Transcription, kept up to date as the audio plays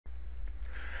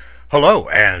Hello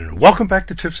and welcome back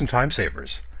to Tips and Time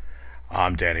Savers.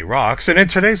 I'm Danny Rocks, and in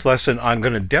today's lesson I'm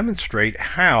going to demonstrate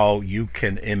how you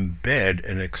can embed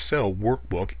an Excel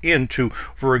workbook into,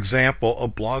 for example, a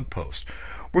blog post.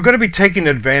 We're going to be taking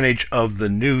advantage of the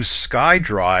new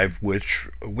SkyDrive, which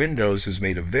Windows has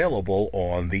made available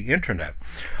on the internet.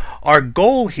 Our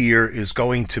goal here is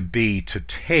going to be to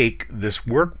take this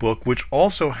workbook, which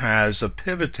also has a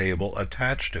pivot table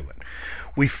attached to it.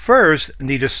 We first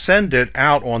need to send it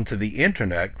out onto the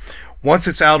internet. Once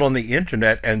it's out on the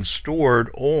internet and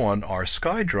stored on our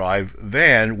SkyDrive,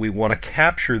 then we want to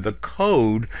capture the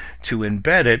code to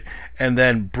embed it and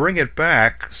then bring it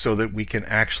back so that we can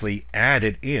actually add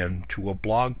it in to a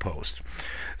blog post.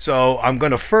 So I'm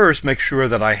going to first make sure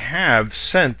that I have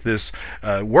sent this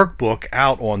workbook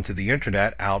out onto the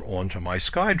internet, out onto my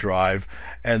SkyDrive,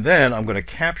 and then I'm going to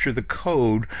capture the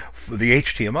code, the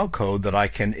HTML code that I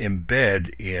can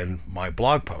embed in my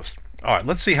blog post. All right,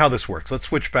 let's see how this works. Let's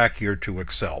switch back here to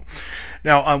Excel.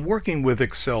 Now, I'm working with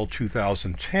Excel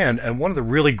 2010, and one of the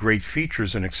really great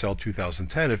features in Excel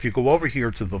 2010, if you go over here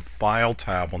to the File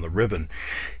tab on the ribbon,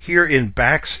 here in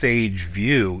Backstage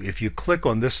View, if you click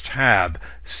on this tab,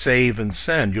 Save and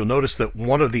Send, you'll notice that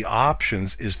one of the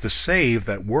options is to save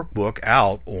that workbook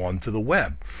out onto the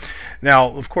web.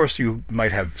 Now, of course, you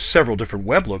might have several different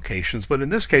web locations, but in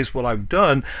this case, what I've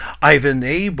done, I've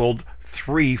enabled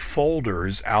 3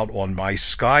 folders out on my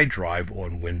SkyDrive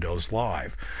on Windows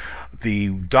Live. The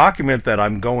document that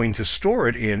I'm going to store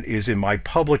it in is in my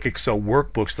public Excel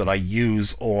workbooks that I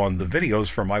use on the videos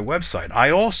for my website. I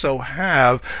also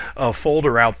have a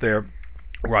folder out there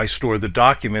where I store the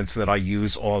documents that I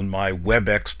use on my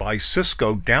WebEx by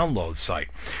Cisco download site.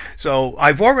 So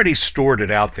I've already stored it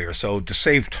out there, so to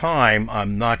save time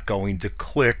I'm not going to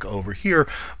click over here,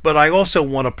 but I also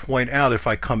want to point out, if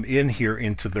I come in here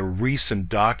into the recent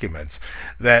documents,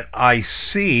 that I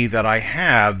see that I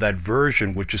have that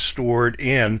version which is stored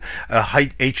in a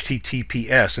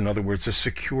HTTPS, in other words a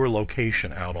secure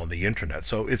location out on the internet,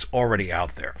 so it's already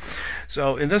out there.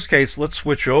 So in this case, let's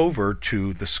switch over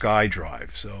to the SkyDrive.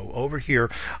 So over here,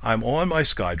 I'm on my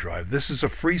SkyDrive. This is a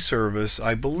free service.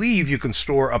 I believe you can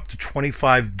store up to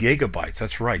 25 gigabytes.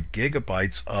 That's right,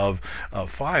 gigabytes of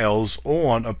files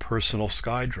on a personal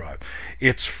SkyDrive.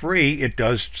 It's free. It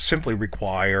does simply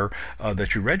require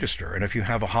that you register. And if you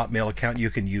have a Hotmail account, you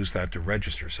can use that to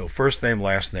register. So first name,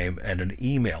 last name, and an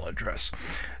email address.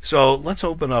 So let's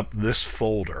open up this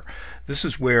folder. This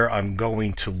is where I'm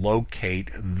going to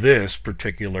locate this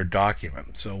particular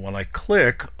document. So when I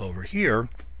click over here,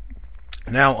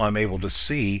 now I'm able to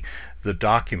see the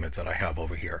document that I have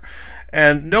over here.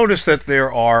 And notice that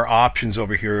there are options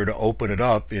over here to open it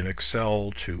up in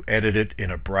Excel, to edit it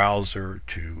in a browser,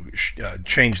 to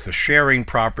change the sharing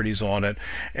properties on it,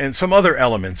 and some other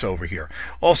elements over here.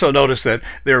 Also notice that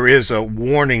there is a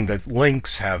warning that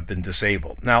links have been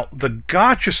disabled. Now, the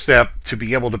gotcha step to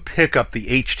be able to pick up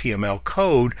the HTML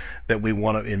code that we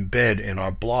want to embed in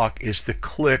our block is to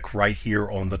click right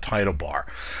here on the title bar.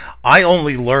 I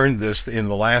only learned this in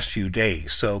the last few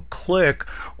days, so click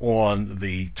on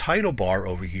the title bar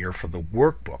over here for the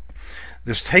workbook.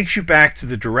 This takes you back to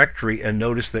the directory, and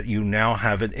notice that you now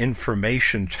have an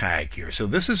information tag here. So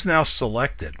this is now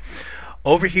selected.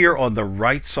 Over here on the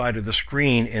right side of the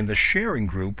screen in the sharing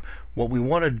group, what we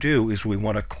want to do is we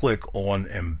want to click on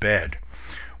Embed.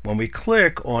 When we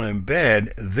click on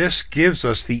Embed, this gives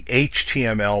us the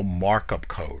HTML markup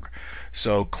code.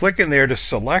 So click in there to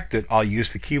select it. I'll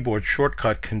use the keyboard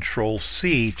shortcut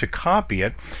Control-C to copy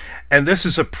it. And this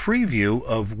is a preview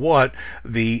of what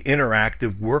the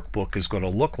interactive workbook is going to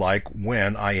look like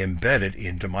when I embed it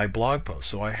into my blog post.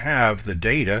 So I have the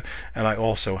data, and I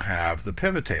also have the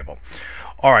pivot table.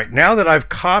 All right, now that I've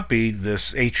copied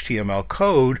this HTML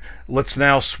code, let's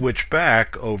now switch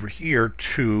back over here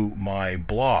to my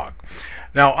blog.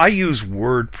 Now, I use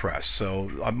WordPress,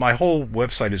 so my whole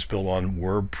website is built on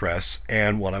WordPress,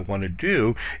 and what I want to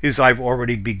do is I've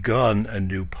already begun a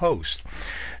new post.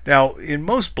 Now, in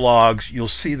most blogs, you'll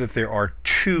see that there are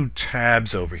 2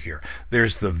 tabs over here.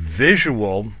 There's the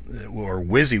visual, or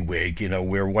WYSIWYG,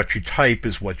 where what you type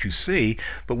is what you see,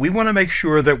 but we want to make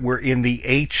sure that we're in the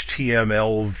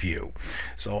HTML view.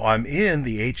 So I'm in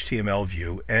the HTML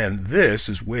view, and this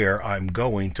is where I'm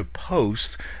going to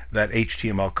post that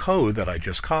HTML code that I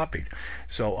just copied.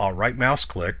 So I'll right mouse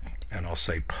click, and I'll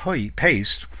say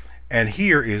paste, and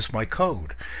here is my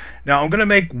code. Now I'm going to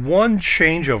make one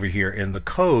change over here in the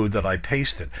code that I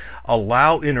pasted.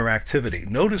 Allow interactivity.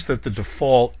 Notice that the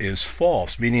default is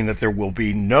false, meaning that there will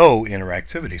be no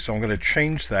interactivity. So I'm going to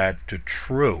change that to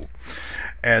true.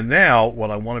 And now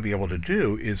what I want to be able to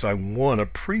do is I want to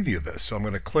preview this. So I'm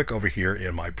going to click over here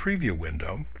in my preview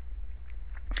window.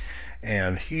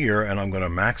 And here, and I'm going to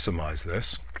maximize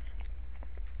this,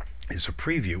 is a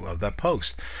preview of that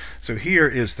post. So here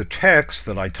is the text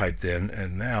that I typed in,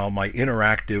 and now my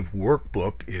interactive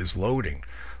workbook is loading.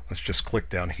 Let's just click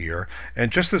down here,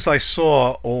 and just as I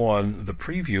saw on the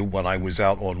preview when I was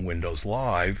out on Windows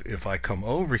Live, if I come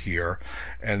over here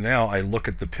and now I look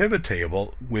at the pivot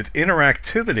table with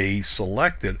interactivity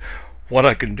selected, what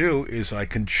I can do is I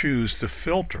can choose to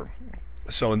filter.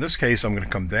 So in this case, I'm going to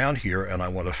come down here and I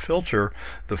want to filter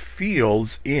the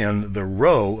fields in the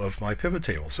row of my pivot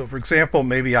table. So for example,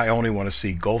 maybe I only want to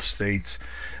see Gulf states,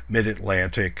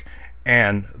 Mid-Atlantic,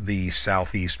 and the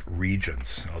Southeast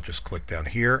regions. I'll just click down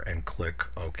here and click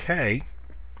OK.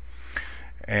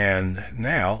 And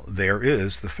now there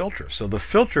is the filter. So the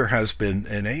filter has been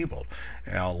enabled.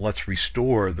 Now let's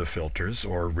restore the filters,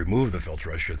 or remove the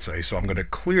filter I should say. So I'm going to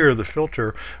clear the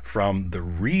filter from the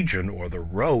region or the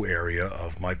row area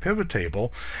of my pivot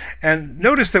table. And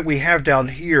notice that we have down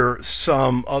here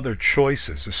some other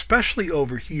choices, especially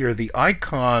over here, the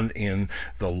icon in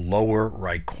the lower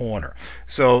right corner.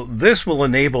 So this will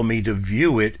enable me to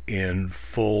view it in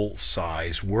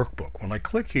full-size workbook. When I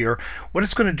click here, what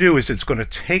it's going to do is it's going to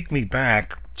take me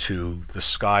back to the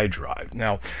SkyDrive.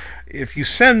 Now, if you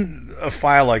send a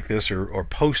file like this or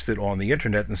post it on the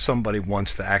internet and somebody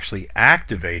wants to actually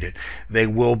activate it, they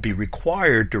will be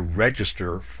required to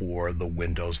register for the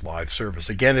Windows Live service.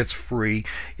 Again, it's free.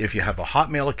 If you have a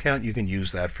Hotmail account, you can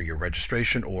use that for your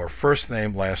registration, or first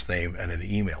name, last name, and an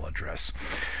email address.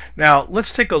 Now,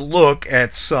 let's take a look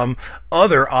at some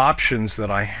other options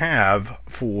that I have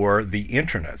for the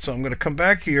internet. So I'm going to come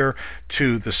back here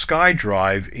to the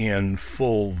SkyDrive in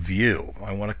full view.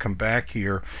 I want to come back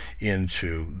here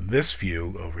into this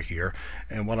view over here,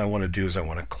 and what I want to do is I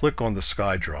want to click on the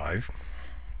SkyDrive,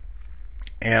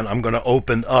 and I'm going to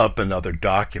open up another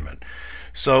document.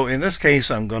 So in this case,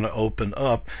 I'm going to open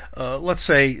up, let's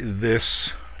say,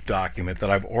 this document that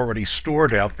I've already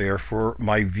stored out there for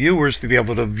my viewers to be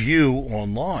able to view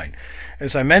online.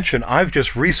 As I mentioned, I've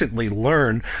just recently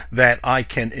learned that I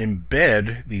can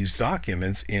embed these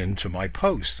documents into my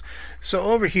post. So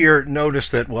over here, notice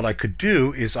that what I could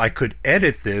do is I could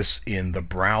edit this in the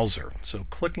browser. So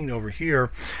clicking over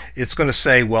here, it's going to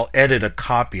say, well, edit a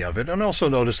copy of it. And also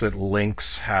notice that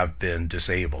links have been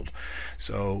disabled.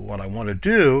 So what I want to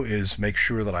do is make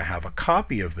sure that I have a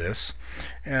copy of this,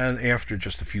 and after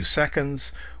just a few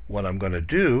seconds, what I'm going to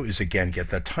do is again get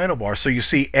that title bar. So you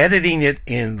see, editing it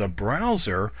in the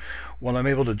browser, what I'm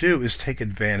able to do is take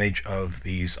advantage of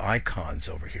these icons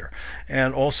over here.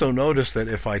 And also notice that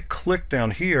if I click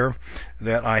down here,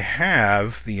 that I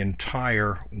have the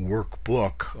entire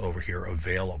workbook over here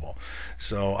available.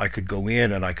 So I could go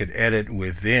in and I could edit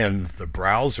within the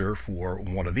browser for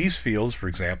one of these fields, for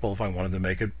example, if I wanted to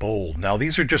make it bold. Now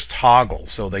these are just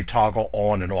toggles, so they toggle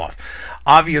on and off.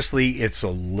 Obviously it's a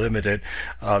limited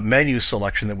menu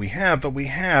selection that we have, but we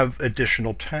have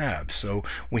additional tabs. So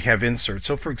we have insert.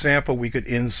 So for example, we could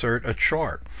insert a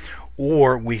chart,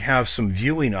 or we have some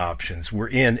viewing options. We're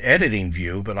in editing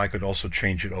view, but I could also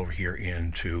change it over here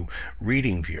into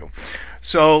reading view.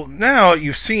 So now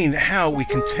you've seen how we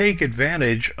can take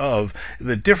advantage of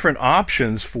the different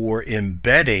options for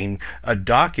embedding a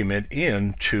document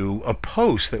into a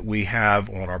post that we have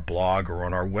on our blog or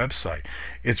on our website.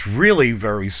 It's really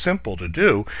very simple to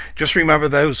do. Just remember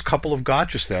those couple of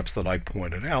gotcha steps that I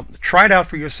pointed out. Try it out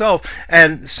for yourself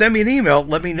and send me an email.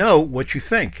 Let me know what you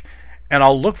think, and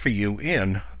I'll look for you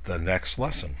in the next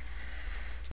lesson.